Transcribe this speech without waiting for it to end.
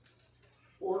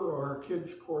our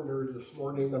kids' corner this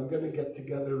morning. I'm going to get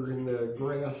together in the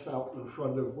grass out in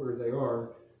front of where they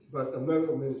are. But a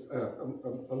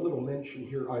little mention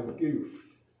here, I've goofed.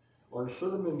 Our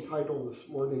sermon title this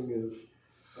morning is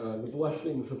The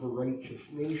Blessings of a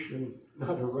Righteous Nation,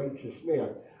 Not a Righteous Man.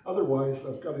 Otherwise,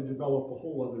 I've got to develop a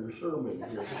whole other sermon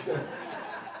here.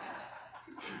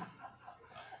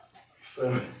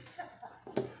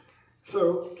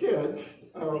 So kids,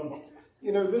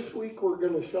 this week we're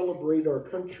going to celebrate our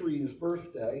country's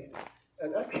birthday.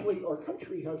 And actually, our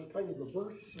country has kind of a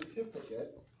birth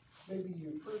certificate. Maybe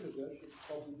you've heard of this. It's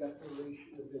called the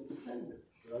Declaration of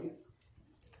Independence, right?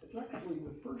 It's actually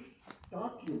the first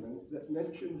document that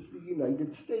mentions the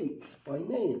United States by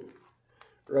name,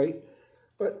 right?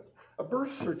 But a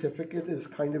birth certificate is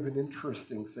kind of an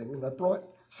interesting thing. And I brought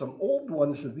some old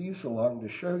ones of these along to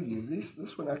show you.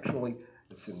 This one actually,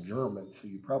 it's in German, so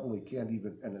you probably can't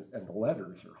even, and the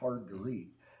letters are hard to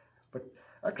read. But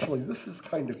actually, this is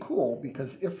kind of cool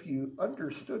because if you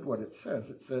understood what it says,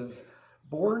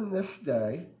 born this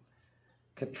day,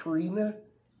 Katrina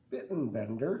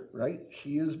Bittenbender, right?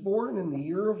 She is born in the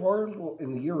year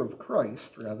of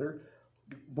Christ,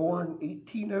 born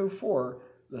 1804,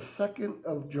 the 2nd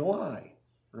of July,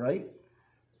 right?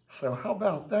 So how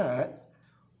about that?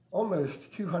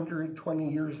 Almost 220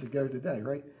 years ago today,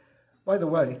 right? By the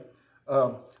way,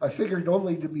 I figured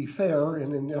only to be fair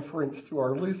and in deference to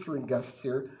our Lutheran guests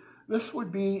here, this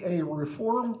would be a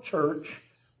Reformed Church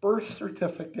birth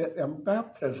certificate and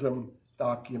baptism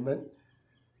document,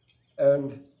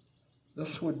 and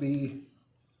this would be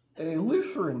a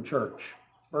Lutheran Church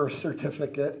birth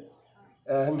certificate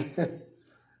and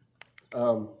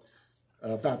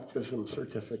baptism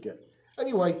certificate.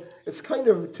 Anyway, it's kind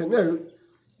of to note,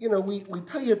 we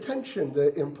pay attention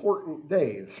to important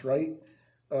days, right?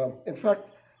 In fact,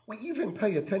 we even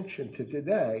pay attention to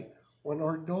today when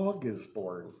our dog is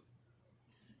born.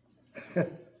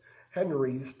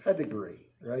 Henry's pedigree,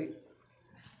 right?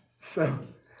 So,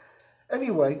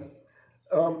 anyway,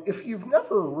 if you've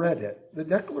never read it, the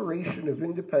Declaration of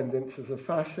Independence is a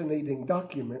fascinating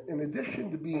document in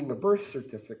addition to being a birth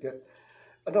certificate.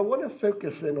 And I want to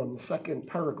focus in on the second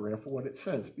paragraph of what it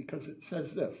says, because it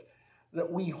says this,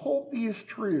 that we hold these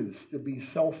truths to be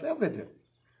self-evident,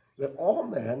 that all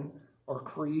men are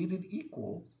created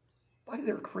equal by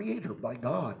their Creator, by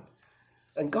God.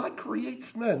 And God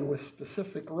creates men with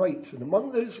specific rights, and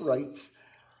among those rights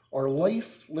are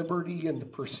life, liberty, and the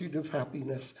pursuit of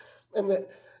happiness. And that,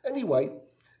 anyway,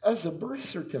 as a birth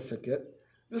certificate,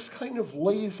 this kind of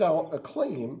lays out a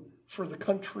claim for the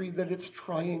country that it's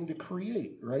trying to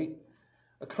create, right?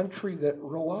 A country that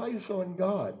relies on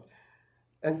God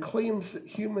and claims that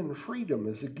human freedom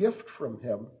is a gift from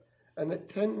Him, and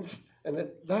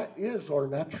that is our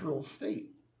natural state.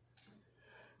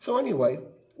 So anyway,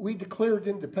 we declared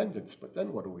independence, but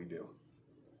then what do?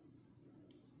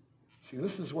 See,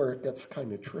 this is where it gets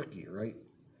kind of tricky, right?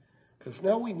 Because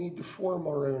now we need to form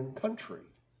our own country.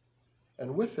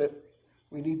 And with it,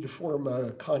 we need to form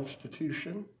a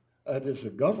constitution, that is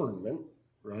a government,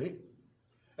 right?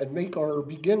 And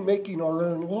begin making our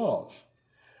own laws.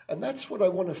 And that's what I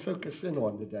want to focus in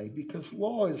on today, because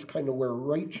law is kind of where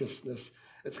righteousness,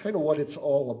 it's kind of what it's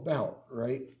all about,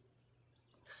 right?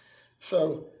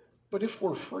 So, but if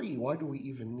we're free, why do we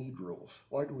even need rules?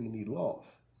 Why do we need laws?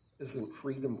 Isn't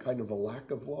freedom kind of a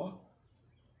lack of law?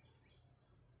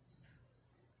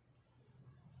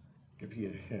 Give you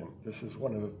a hint. This is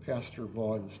one of Pastor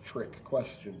Vaughn's trick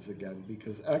questions again,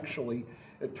 because actually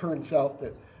it turns out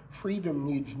that freedom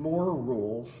needs more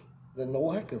rules than the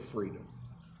lack of freedom.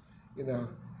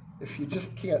 If you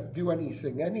just can't do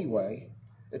anything anyway,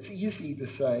 it's easy to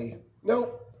say,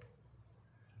 nope.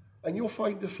 And you'll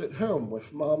find this at home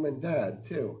with mom and dad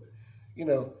too.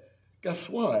 Guess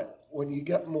what? When you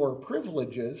get more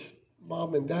privileges,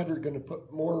 mom and dad are going to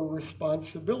put more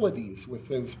responsibilities with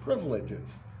those privileges.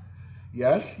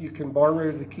 Yes, you can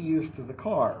borrow the keys to the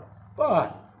car,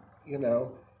 but,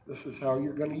 this is how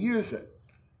you're going to use it.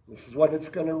 This is what it's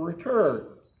going to return.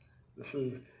 This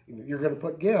is, you're going to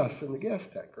put gas in the gas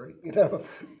tank, right?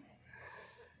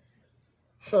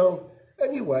 So,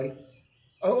 anyway,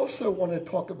 I also want to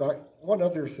talk about one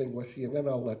other thing with you, and then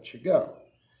I'll let you go.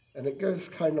 And it goes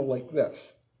kind of like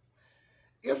this.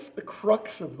 If the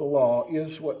crux of the law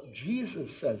is what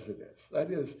Jesus says it is,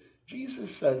 that is,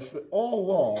 Jesus says that all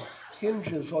law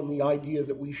hinges on the idea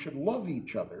that we should love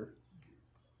each other.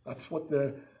 That's what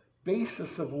the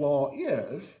basis of law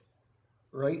is,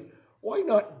 right? Why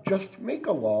not just make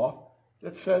a law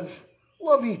that says,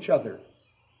 love each other?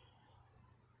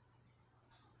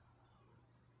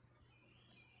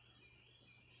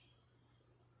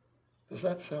 Does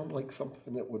that sound like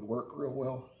something that would work real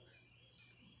well?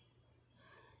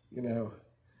 you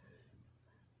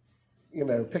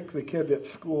know, pick the kid at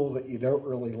school that you don't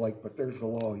really like, but there's a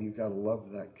law, you gotta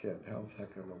love that kid. How's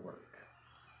that gonna work?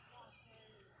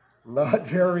 Not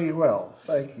very well,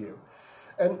 thank you.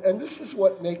 And this is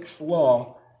what makes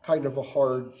law kind of a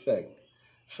hard thing.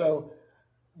 So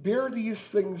bear these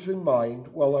things in mind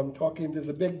while I'm talking to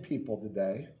the big people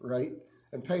today, right?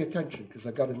 And pay attention, because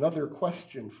I got another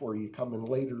question for you coming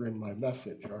later in my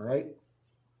message, all right?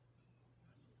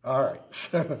 All right,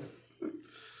 so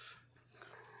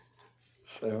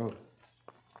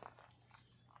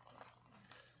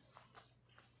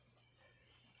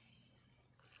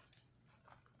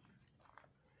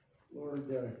Lord,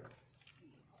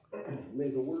 may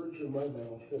the words of my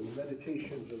mouth and the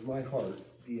meditations of my heart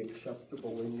be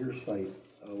acceptable in your sight,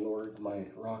 O Lord, my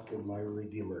rock and my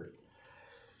redeemer.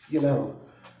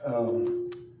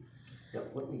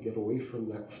 Let me get away from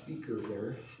that speaker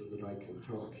there so that I can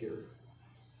talk here.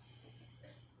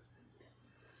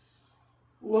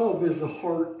 Love is a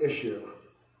heart issue.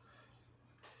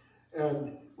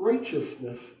 And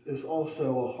righteousness is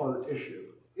also a heart issue.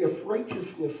 If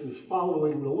righteousness is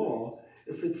following the law,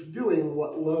 if it's doing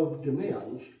what love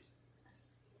demands,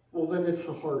 well, then it's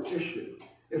a heart issue.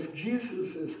 If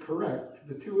Jesus is correct,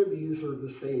 the two of these are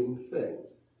the same thing.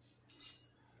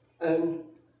 And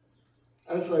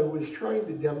as I was trying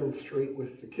to demonstrate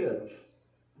with the kids,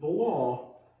 the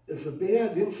law is a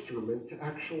bad instrument to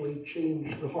actually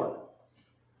change the heart.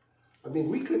 I mean,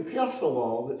 we could pass a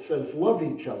law that says love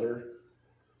each other,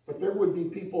 but there would be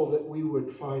people that we would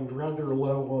find rather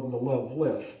low on the love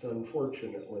list,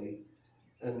 unfortunately,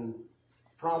 and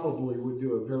probably would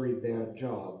do a very bad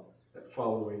job at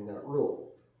following that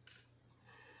rule.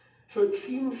 So it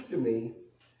seems to me,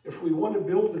 if we want to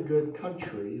build a good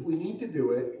country, we need to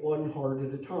do it one heart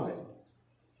at a time.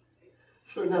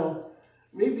 So now,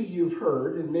 maybe you've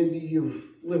heard, and maybe you've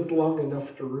lived long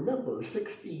enough to remember,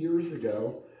 60 years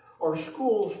ago, our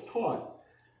schools taught,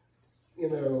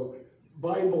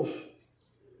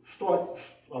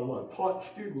 taught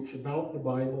students about the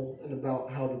Bible and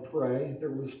about how to pray.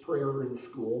 There was prayer in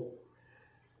school.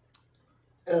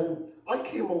 And I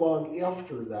came along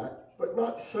after that, but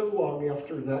not so long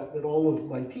after that all of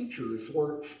my teachers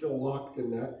weren't still locked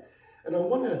in that. And I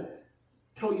want to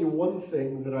tell you one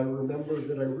thing that I remember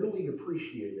that I really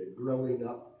appreciated growing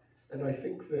up, and I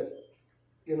think that,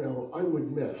 I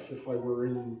would miss if I were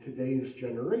in today's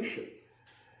generation.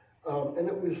 And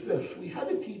it was this. We had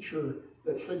a teacher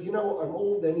that said, I'm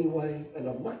old anyway, and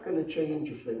I'm not going to change.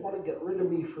 If they want to get rid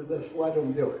of me for this, let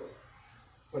them do it.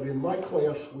 But in my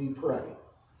class, we pray.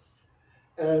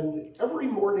 And every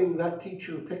morning, that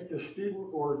teacher picked a student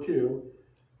or two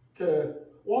to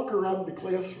walk around the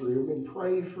classroom and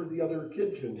pray for the other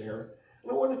kids in there.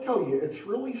 And I want to tell you, it's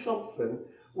really something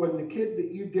when the kid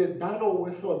that you did battle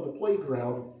with on the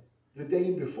playground the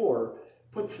day before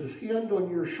puts his hand on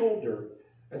your shoulder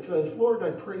and says, Lord,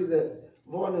 I pray that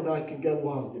Vaughn and I can get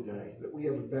along today, that we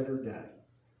have a better day,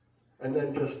 and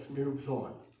then just moves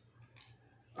on.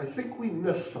 I think we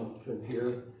miss something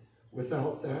here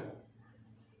without that.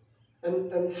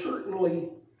 And certainly,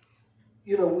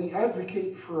 we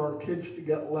advocate for our kids to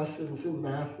get lessons in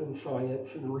math and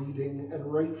science and reading, and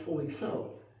rightfully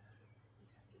so.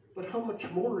 But how much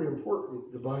more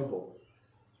important the Bible?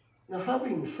 Now,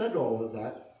 having said all of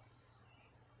that,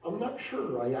 I'm not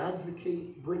sure I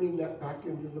advocate bringing that back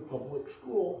into the public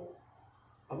school.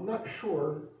 I'm not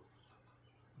sure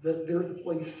that they're the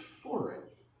place for it.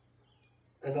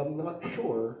 And I'm not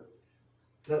sure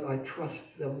that I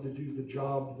trust them to do the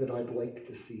job that I'd like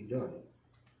to see done.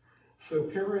 So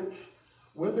parents,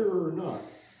 whether or not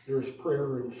there's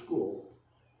prayer in school,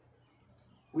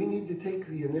 we need to take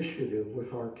the initiative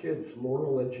with our kids'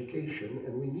 moral education,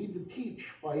 and we need to teach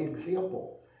by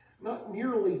example, not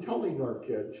merely telling our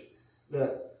kids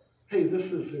that, hey,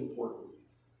 this is important,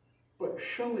 but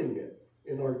showing it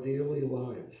in our daily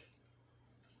lives.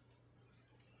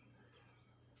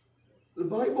 The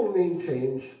Bible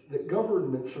maintains that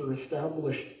governments are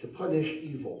established to punish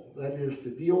evil, that is, to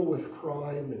deal with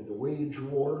crime and to wage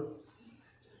war.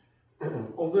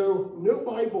 Although no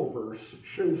Bible verse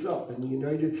shows up in the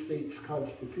United States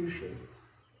Constitution,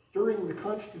 during the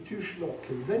Constitutional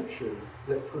Convention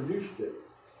that produced it,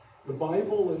 the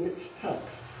Bible and its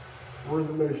texts were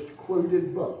the most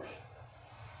quoted books.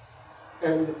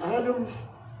 And Adams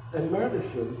and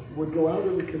Madison would go out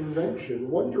of the convention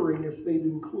wondering if they'd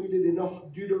included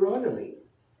enough Deuteronomy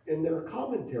in their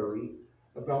commentary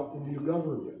about the new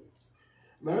government.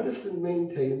 Madison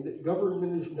maintained that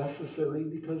government is necessary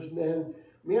because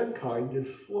mankind is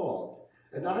flawed.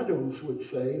 And Adams would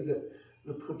say that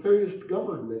the proposed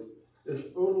government is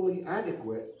only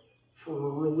adequate for a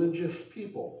religious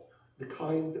people, the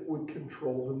kind that would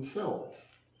control themselves.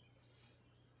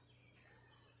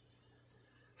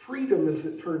 Freedom, as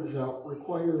it turns out,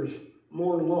 requires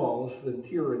more laws than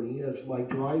tyranny, as my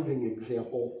driving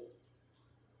example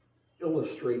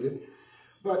illustrated,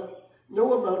 but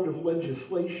no amount of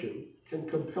legislation can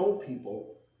compel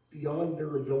people beyond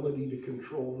their ability to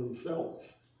control themselves.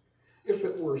 If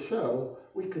it were so,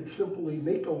 we could simply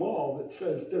make a law that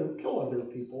says don't kill other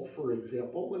people, for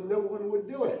example, and no one would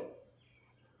do it.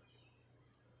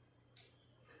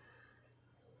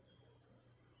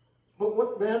 But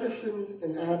what Madison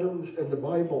and Adams and the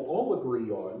Bible all agree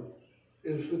on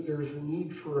is that there's a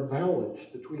need for a balance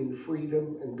between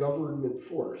freedom and government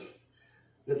force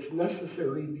that's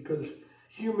necessary because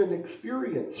human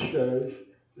experience shows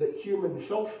that human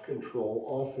self-control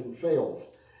often fails.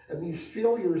 And these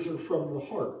failures are from the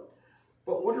heart.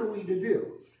 But what are we to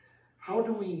do? How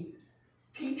do we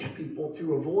teach people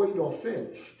to avoid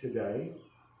offense today,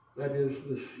 that is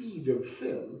the seed of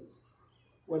sin,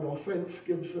 when offense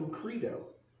gives them credo?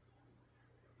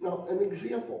 Now, an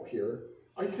example here.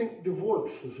 I think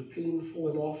divorce is a painful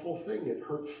and awful thing. It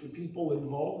hurts the people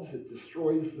involved. It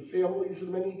destroys the families of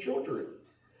many children.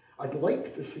 I'd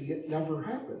like to see it never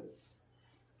happen.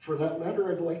 For that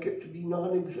matter, I'd like it to be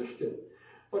non-existent.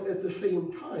 But at the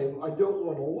same time, I don't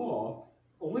want a law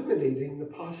eliminating the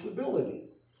possibility.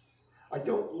 I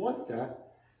don't want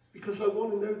that because I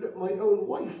want to know that my own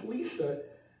wife, Lisa,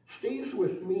 stays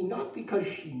with me not because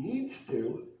she needs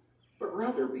to, but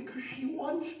rather because she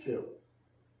wants to.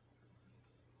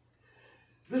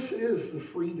 This is the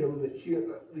freedom,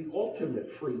 the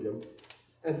ultimate freedom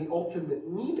and the ultimate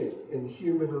meaning in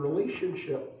human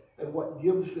relationship and what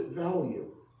gives it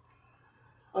value.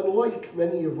 Unlike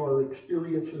many of our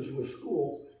experiences with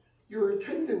school, your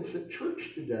attendance at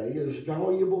church today is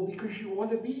valuable because you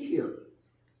want to be here.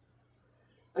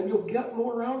 And you'll get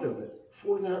more out of it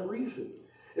for that reason.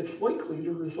 It's likely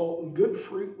to result in good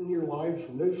fruit in your lives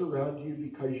and those around you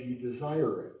because you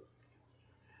desire it.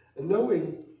 And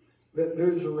knowing that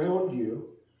those around you,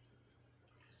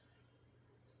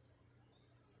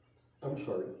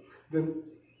 then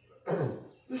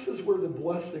this is where the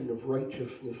blessing of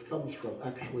righteousness comes from,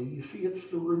 actually. You see, it's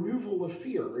the removal of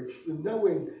fear. It's the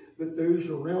knowing that those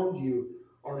around you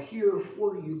are here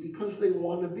for you because they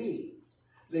want to be.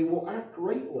 They will act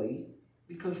rightly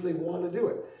because they want to do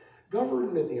it.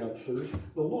 Government answers,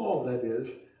 the law that is,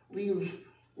 leaves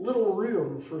little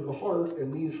room for the heart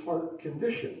and these heart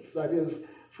conditions. That is,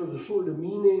 for the sort of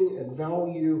meaning and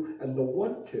value and the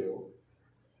want to.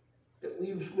 It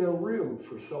leaves no room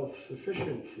for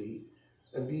self-sufficiency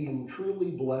and being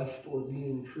truly blessed or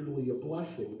being truly a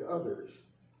blessing to others.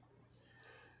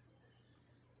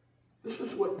 This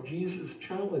is what Jesus'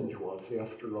 challenge was,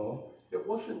 after all. It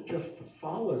wasn't just to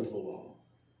follow the law,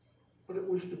 but it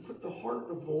was to put the heart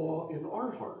of the law in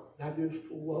our heart, that is,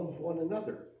 to love one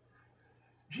another.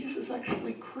 Jesus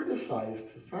actually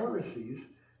criticized the Pharisees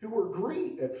who were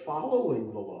great at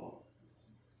following the law,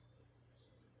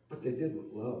 but they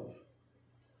didn't love.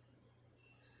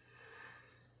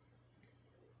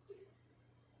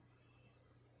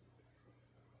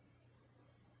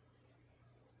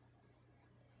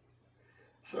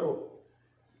 So,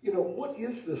 what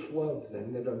is this love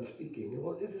then that I'm speaking?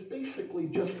 Well, it is basically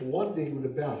just wanting the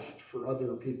best for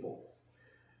other people.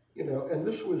 And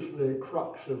this was the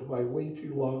crux of my way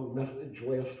too long message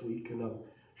last week, and I'm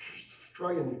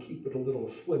trying to keep it a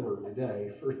little slimmer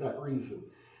today for that reason.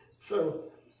 So,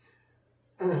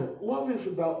 love is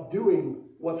about doing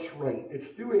what's right. It's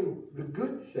doing the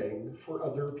good thing for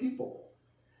other people.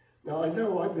 Now, I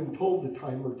know I've been told a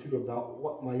time or two about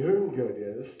what my own good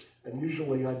is, and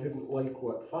usually I didn't like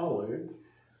what followed.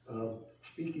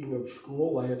 Speaking of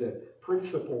school, I had a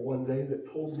principal one day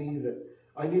that told me that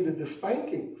I needed a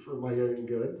spanking for my own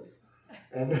good.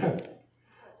 And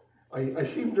I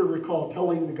seem to recall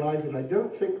telling the guy that I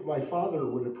don't think my father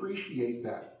would appreciate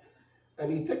that.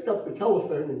 And he picked up the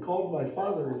telephone and called my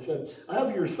father and said, I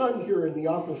have your son here in the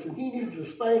office and he needs a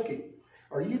spanking.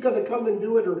 Are you going to come and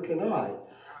do it or can I?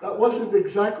 That wasn't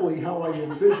exactly how I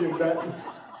envisioned that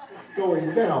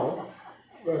going down.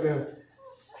 But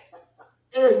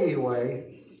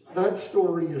anyway, that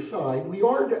story aside, we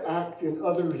are to act in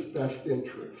others' best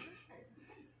interests.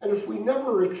 And if we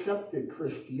never accepted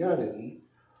Christianity,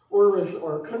 or as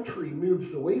our country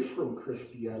moves away from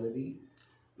Christianity,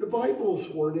 the Bible's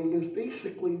warning is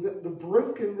basically that the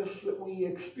brokenness that we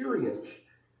experience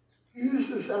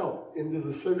oozes out into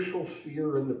the social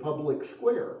sphere and the public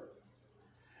square.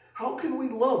 How can we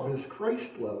love as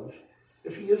Christ loves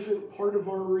if he isn't part of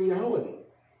our reality?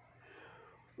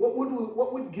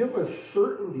 What would give us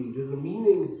certainty to the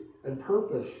meaning and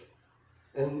purpose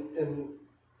and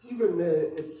even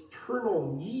the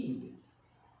eternal need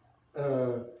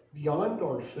beyond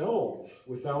ourselves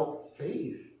without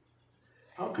faith.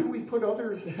 How can we put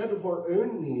others ahead of our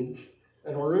own needs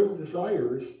and our own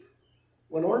desires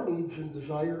when our needs and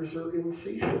desires are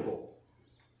insatiable?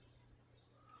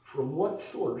 From what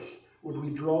source would we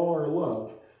draw our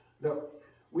love that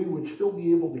we would still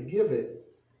be able to give it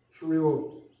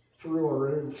through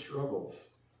our own struggles?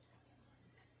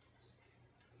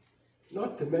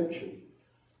 Not to mention,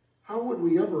 how would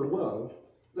we ever love,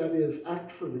 that is,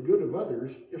 act for the good of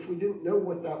others, if we didn't know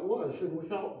what that was? And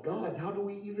without God, how do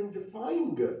we even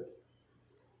define good?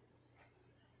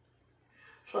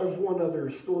 So I have one other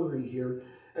story here,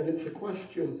 and it's a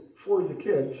question for the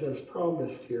kids, as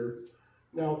promised here.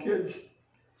 Now, kids,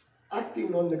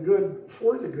 acting on the good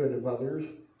for the good of others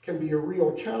can be a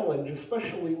real challenge,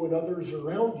 especially when others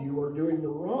around you are doing the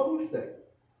wrong thing.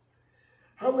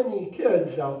 How many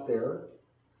kids out there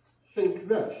think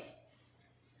this?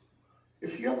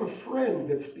 If you have a friend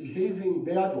that's behaving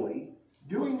badly,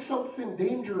 doing something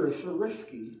dangerous or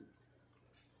risky,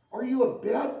 are you a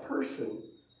bad person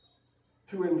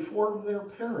to inform their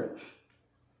parents?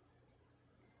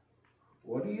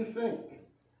 What do you think?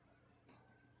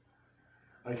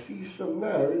 I see some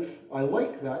no's. I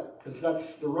like that, because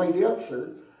that's the right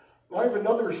answer. I have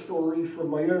another story from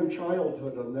my own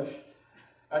childhood on this.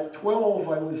 At 12,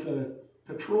 I was a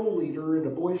patrol leader in a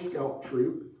Boy Scout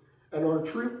troop, and our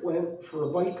troop went for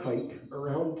a bike hike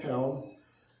around town,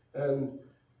 and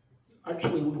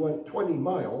actually we went 20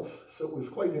 miles, so it was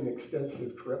quite an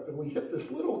extensive trip, and we hit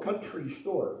this little country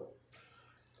store.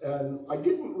 And I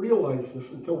didn't realize this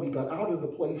until we got out of the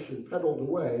place and pedaled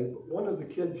away, but one of the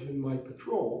kids in my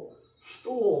patrol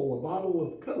stole a bottle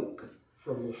of Coke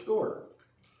from the store.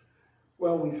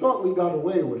 Well, we thought we got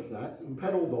away with that and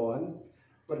pedaled on,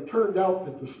 but it turned out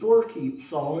that the storekeep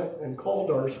saw it and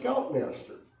called our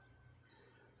scoutmaster.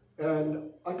 And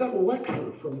I got a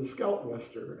lecture from the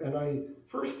scoutmaster, and I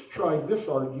first tried this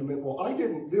argument, well, I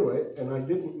didn't do it, and I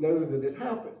didn't know that it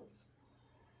happened.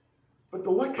 But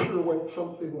the lecture went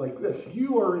something like this: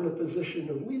 you are in a position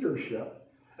of leadership,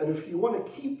 and if you want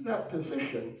to keep that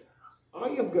position, I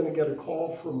am going to get a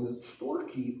call from the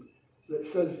storekeep that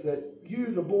says that you,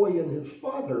 the boy, and his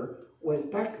father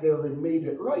went back there and made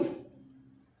it right.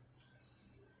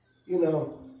 You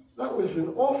know, that was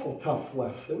an awful tough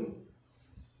lesson,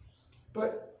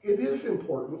 but it is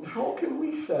important. How can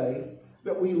we say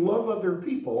that we love other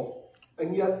people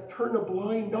and yet turn a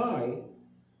blind eye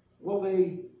while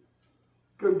they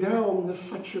go down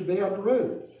such a bad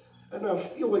road? And now,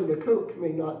 stealing a Coke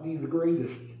may not be the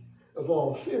greatest of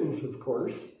all sins, of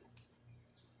course,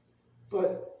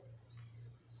 but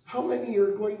how many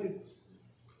are going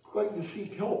to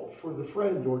seek help for the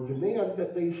friend or demand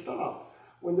that they stop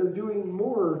when they're doing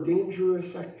more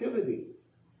dangerous activity?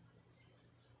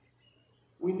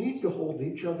 We need to hold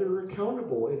each other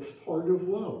accountable. It's part of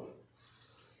love.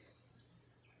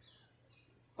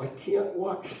 I can't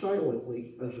watch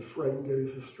silently as a friend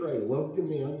goes astray. Love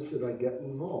demands that I get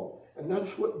involved. And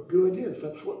that's what good is.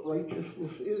 That's what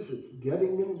righteousness is. It's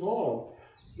getting involved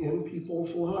in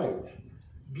people's lives,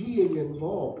 being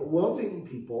involved, loving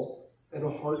people at a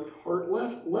heart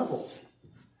level.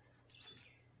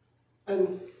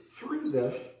 And through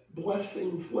this,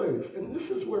 blessing flows. And this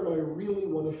is where I really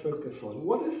want to focus on.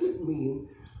 What does it mean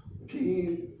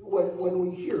when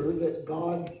we hear that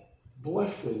God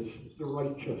blesses the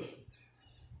righteous?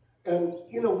 And,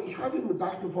 we have in the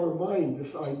back of our mind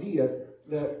this idea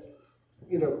that,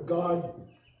 God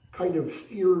kind of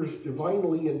steers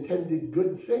divinely intended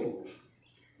good things,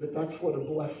 that's what a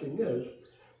blessing is.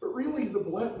 But really, the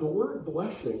word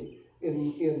blessing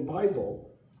in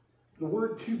Bible, the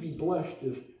word to be blessed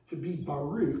is to be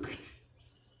baruched.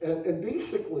 And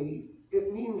basically,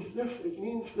 it means this. It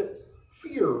means that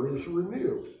fear is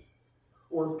removed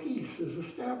or peace is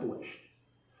established.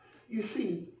 You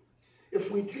see, if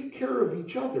we take care of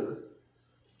each other,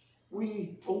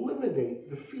 we eliminate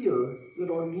the fear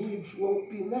that our needs won't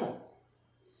be met.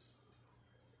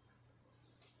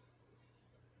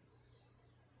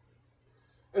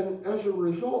 And as a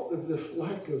result of this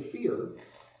lack of fear,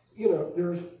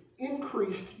 there's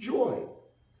increased joy.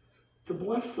 To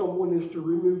bless someone is to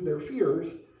remove their fears,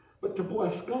 but to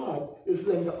bless God is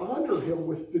then to honor him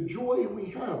with the joy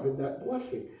we have in that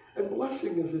blessing. And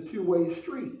blessing is a two-way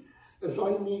street. As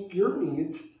I meet your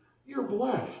needs, you're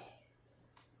blessed.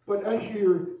 But as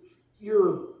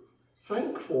you're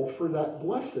thankful for that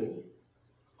blessing,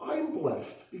 I'm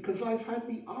blessed because I've had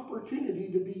the opportunity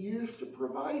to be used to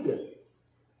provide it.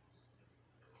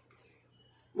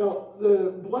 Now,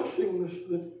 the blessings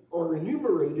that are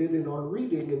enumerated in our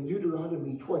reading in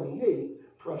Deuteronomy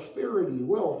 28, prosperity,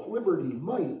 wealth, liberty,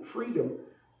 might, freedom,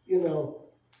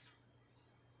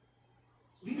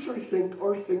 these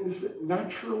are things that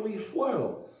naturally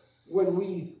flow when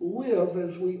we live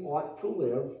as we ought to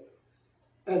live,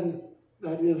 and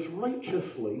that is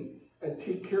righteously, and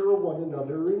take care of one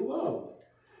another in love.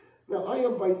 Now, I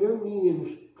am by no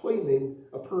means claiming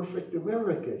a perfect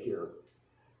America here.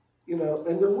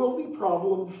 And there will be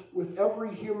problems with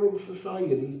every human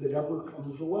society that ever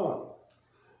comes along.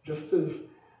 Just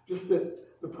that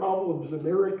the problems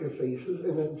America faces,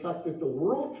 and in fact that the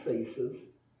world faces,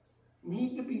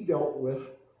 need to be dealt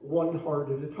with one heart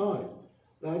at a time.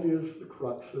 That is the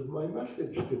crux of my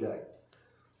message today.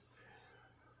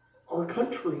 Our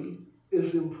country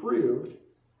is improved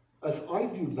as I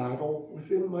do battle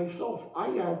within myself. I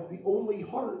have the only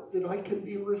heart that I can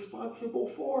be responsible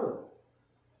for.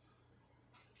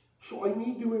 So I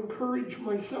need to encourage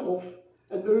myself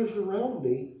and those around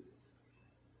me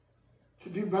to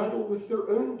do battle with their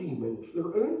own demons,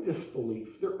 their own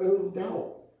disbelief, their own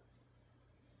doubt.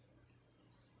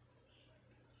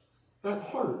 That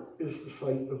heart is the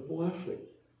site of blessing.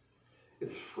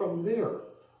 It's from there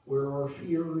where our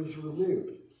fear is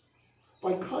removed.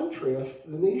 By contrast,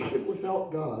 the nation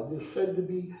without God is said to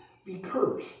be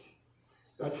cursed.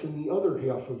 That's in the other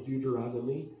half of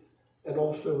Deuteronomy, and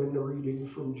also in the reading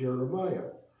from Jeremiah.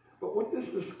 But what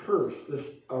does this curse, this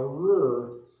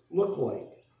arur, look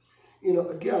like?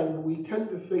 Again, we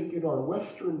tend to think in our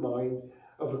Western mind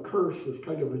of a curse as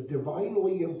kind of a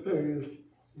divinely imposed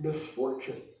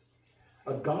misfortune,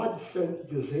 a God-sent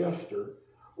disaster,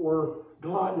 or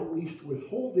God at least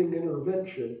withholding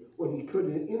intervention when he could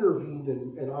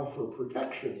intervene and offer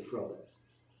protection from it.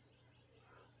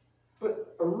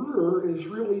 But arur is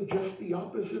really just the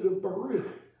opposite of Baruch.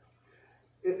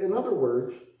 In other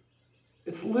words,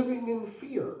 it's living in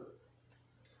fear.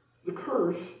 The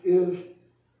curse is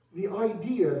the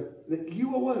idea that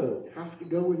you alone have to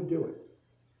go and do it.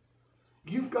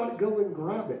 You've got to go and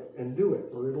grab it and do it,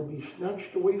 or it'll be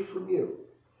snatched away from you.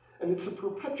 And it's a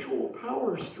perpetual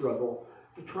power struggle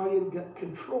to try and get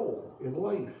control in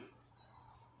life.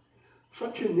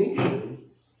 Such a nation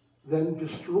then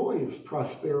destroys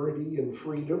prosperity and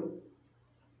freedom.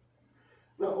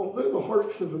 Now, although the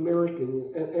hearts of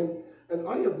Americans, and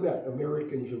I have met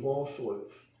Americans of all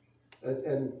sorts,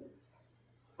 and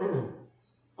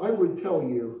I would tell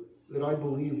you that I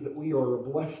believe that we are a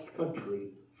blessed country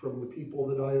from the people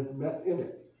that I have met in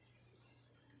it.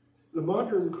 The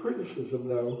modern criticism,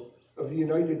 though, of the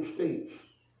United States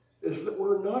is that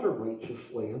we're not a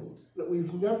righteous land, that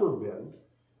we've never been,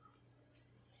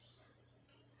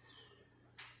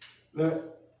 that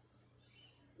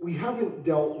we haven't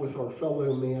dealt with our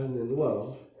fellow man in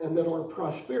love, and that our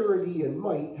prosperity and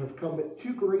might have come at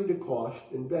too great a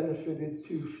cost and benefited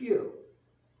too few.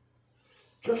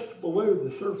 Just below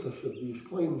the surface of these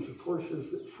claims, of course,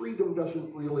 is that freedom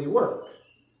doesn't really work.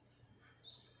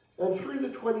 And through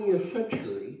the 20th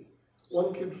century,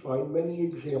 one can find many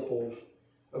examples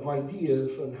of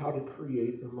ideas on how to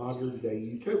create a modern-day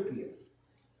utopia.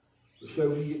 The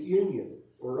Soviet Union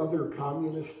or other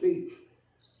communist states,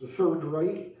 the Third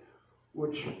Reich,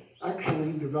 which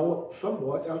actually developed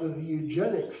somewhat out of the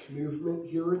eugenics movement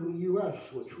here in the U.S.,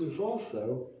 which was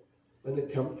also an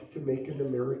attempt to make an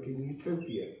American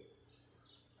utopia.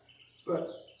 But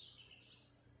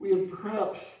we have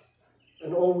perhaps,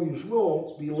 and always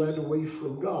will, be led away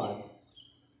from God.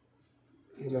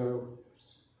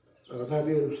 That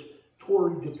is,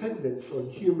 toward dependence on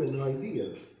human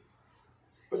ideas.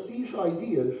 But these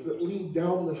ideas that lead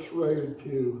down this road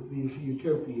to these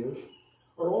utopias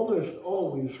are almost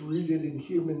always rooted in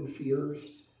human fears,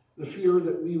 the fear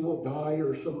that we will die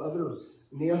or some other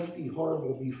nasty harm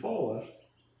will befall us.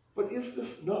 But is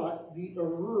this not the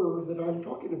arur that I'm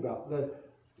talking about,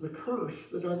 the curse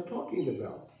that I'm talking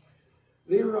about?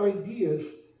 They are ideas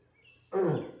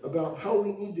about how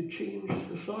we need to change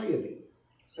society.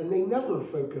 And they never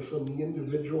focus on the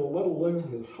individual, let alone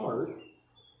his heart.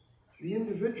 The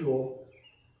individual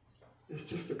is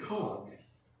just a cog,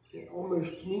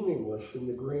 almost meaningless in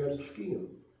the grand scheme.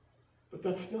 But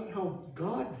that's not how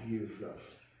God views us.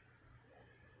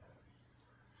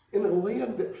 In a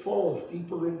land that falls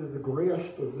deeper into the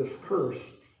grasp of this curse,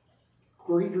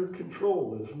 greater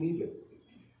control is needed.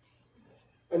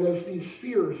 And as these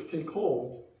fears take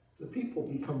hold, the people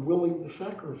become willing to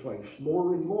sacrifice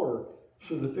more and more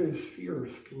so that those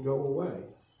fears can go away.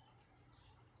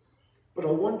 But I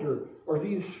wonder, are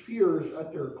these fears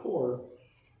at their core,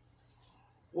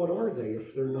 what are they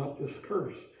if they're not this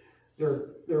curse?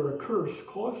 They're a curse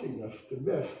causing us to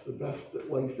miss the best that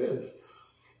life is.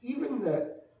 even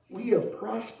that we have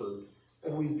prospered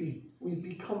and we've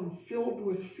become filled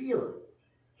with fear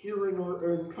here in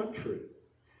our own country.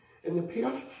 In the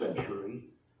past century,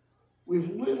 we've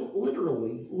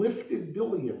literally lifted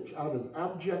billions out of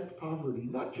abject poverty,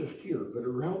 not just here, but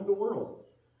around the world.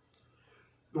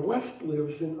 The West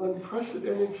lives in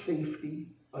unprecedented safety,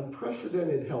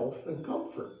 unprecedented health, and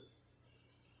comfort.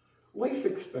 Life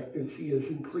expectancy has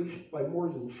increased by more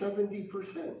than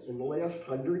 70% in the last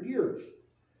 100 years.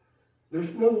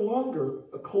 There's no longer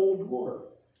a Cold War,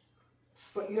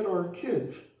 but yet our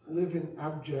kids live in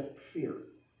abject fear.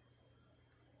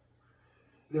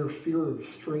 Their fear of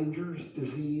strangers,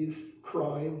 disease,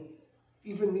 crime,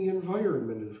 even the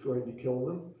environment is going to kill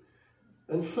them,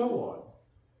 and so on.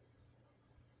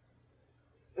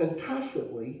 And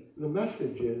tacitly, the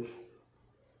message is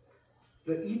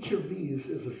that each of these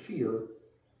is a fear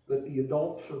that the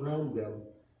adults around them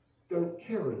don't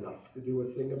care enough to do a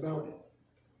thing about it.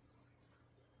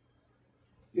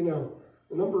 You know,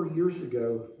 a number of years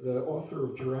ago, the author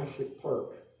of Jurassic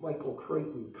Park, Michael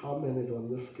Crichton, commented on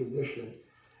this condition,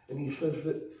 and he says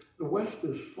that the West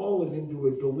has fallen into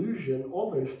a delusion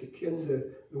almost akin to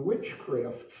the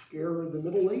witchcraft scare of the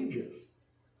Middle Ages.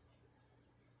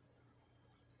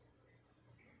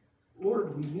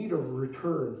 Lord, we need a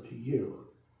return to you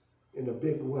in a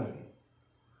big way.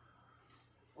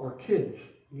 Our kids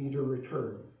need a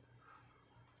return.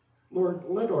 Lord,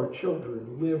 let our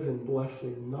children live in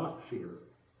blessing, not fear.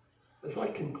 As I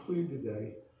conclude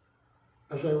today,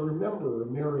 as I remember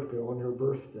America on her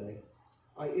birthday,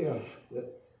 I ask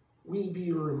that we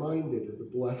be reminded of the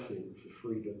blessings of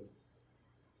freedom.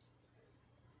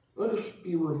 Let us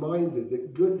be reminded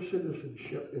that good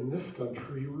citizenship in this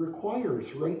country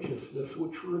requires righteousness,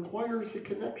 which requires a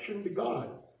connection to God,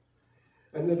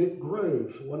 and that it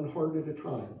grows one heart at a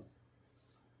time.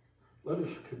 Let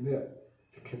us commit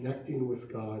to connecting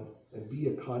with God and be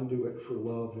a conduit for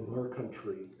love in our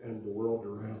country and the world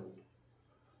around.